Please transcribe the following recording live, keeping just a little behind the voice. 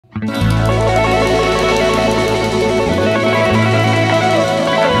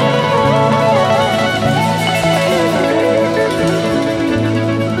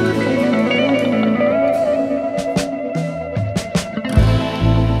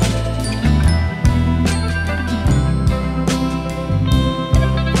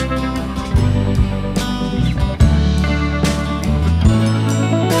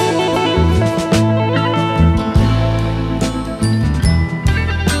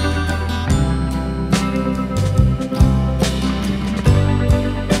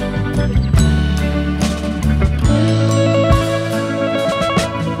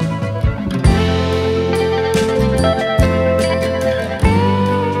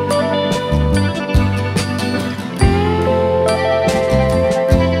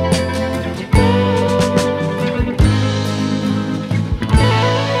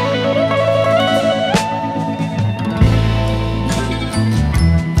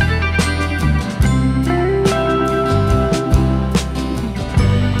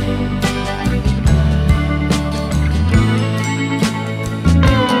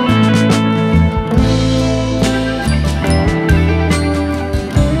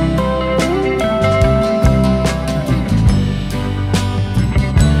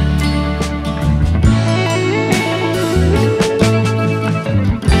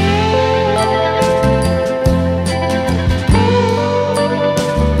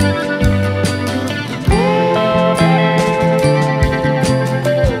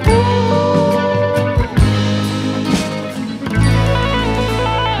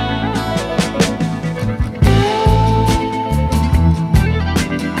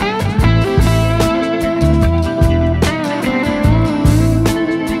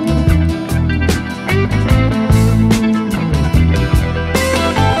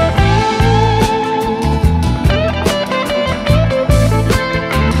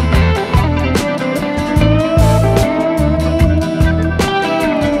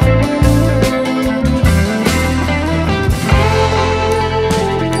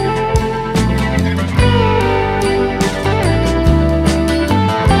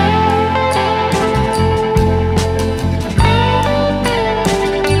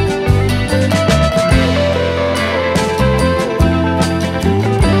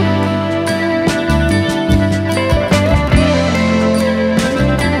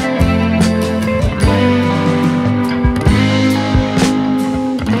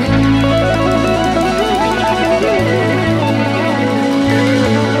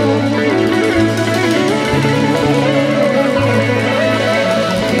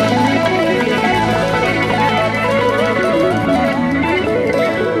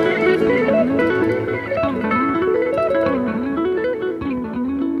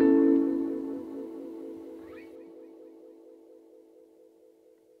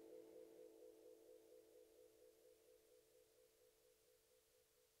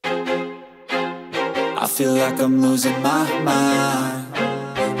I feel like I'm losing my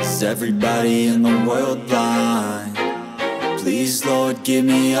mind. Is everybody in the world blind? Please, Lord, give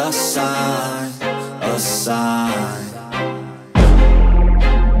me a sign, a sign.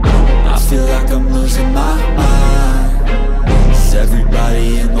 I feel like I'm losing my mind. Is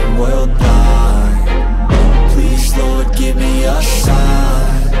everybody in the world blind? Please, Lord, give me a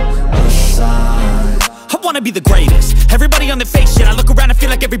sign, a sign. I wanna be the greatest. Everybody on the fake shit. I look around and feel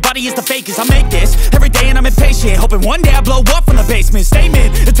like everybody is the fakest. I make this every day and I'm impatient, hoping one day I blow up from the basement.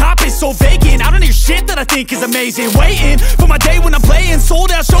 Statement, the top is so vacant. I don't hear shit that I think is amazing. Waiting for my day when I'm playing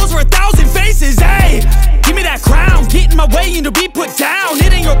sold out shows for 1,000 faces. Hey, give me that crown, get in my way and to be put down.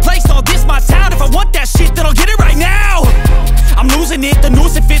 It ain't your place, all this my town. If I want that shit, then I'll get it right now. I'm losing it, the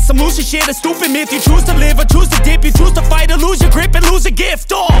noose it fits. I'm losing shit, a stupid myth. You choose to live or choose to dip. You choose to fight or lose your grip and lose a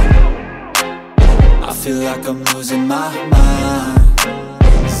gift. I feel like I'm losing my mind.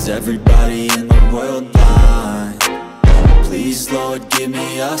 Is everybody in the world blind? Please, Lord, give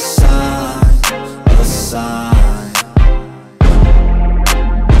me a sign, a sign.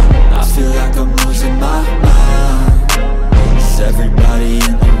 I feel like I'm losing my mind. Is everybody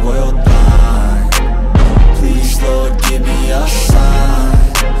in the world blind? Please, Lord, give me a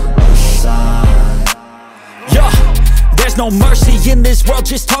sign, a sign. Yeah. There's no mercy in this world,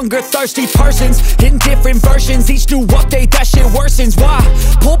 just hunger-thirsty persons in different versions. Each new update, that shit worsens. Why?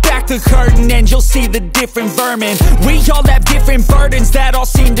 Pull back the curtain and you'll see the different vermin. We all have different burdens that all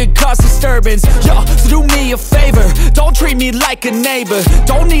seem to cause disturbance. Yo, so do me a favor, don't treat me like a neighbor.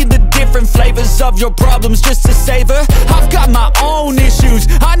 Don't need the different flavors of your problems just to savor. I've got my own issues,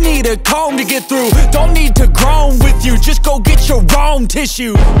 I need a comb to get through. Don't need to groan with you, just go get your own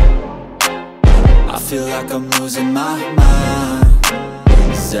tissue. I feel like I'm losing my mind.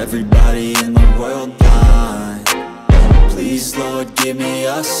 Is Is everybody in the world blind? Please, Lord, give me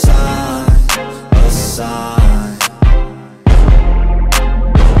a sign, a sign.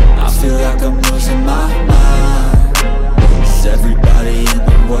 I feel like I'm losing my mind. Is everybody in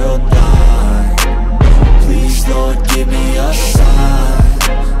the world blind? Please, Lord, give me a sign,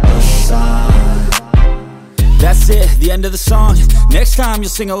 a sign. That's it, the end of the song. Next time you'll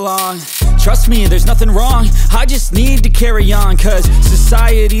sing along. Trust me, there's nothing wrong. I just need to carry on, cause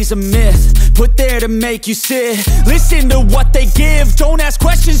society's a myth put there to make you sit. Listen to what they give. Don't ask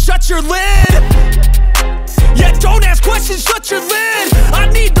questions, shut your lid. Yeah, don't ask questions, shut your lid. I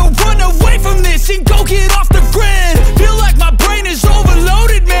need to run away from this and go get off the grid. Feel like my brain is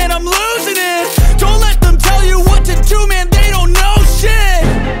overloaded.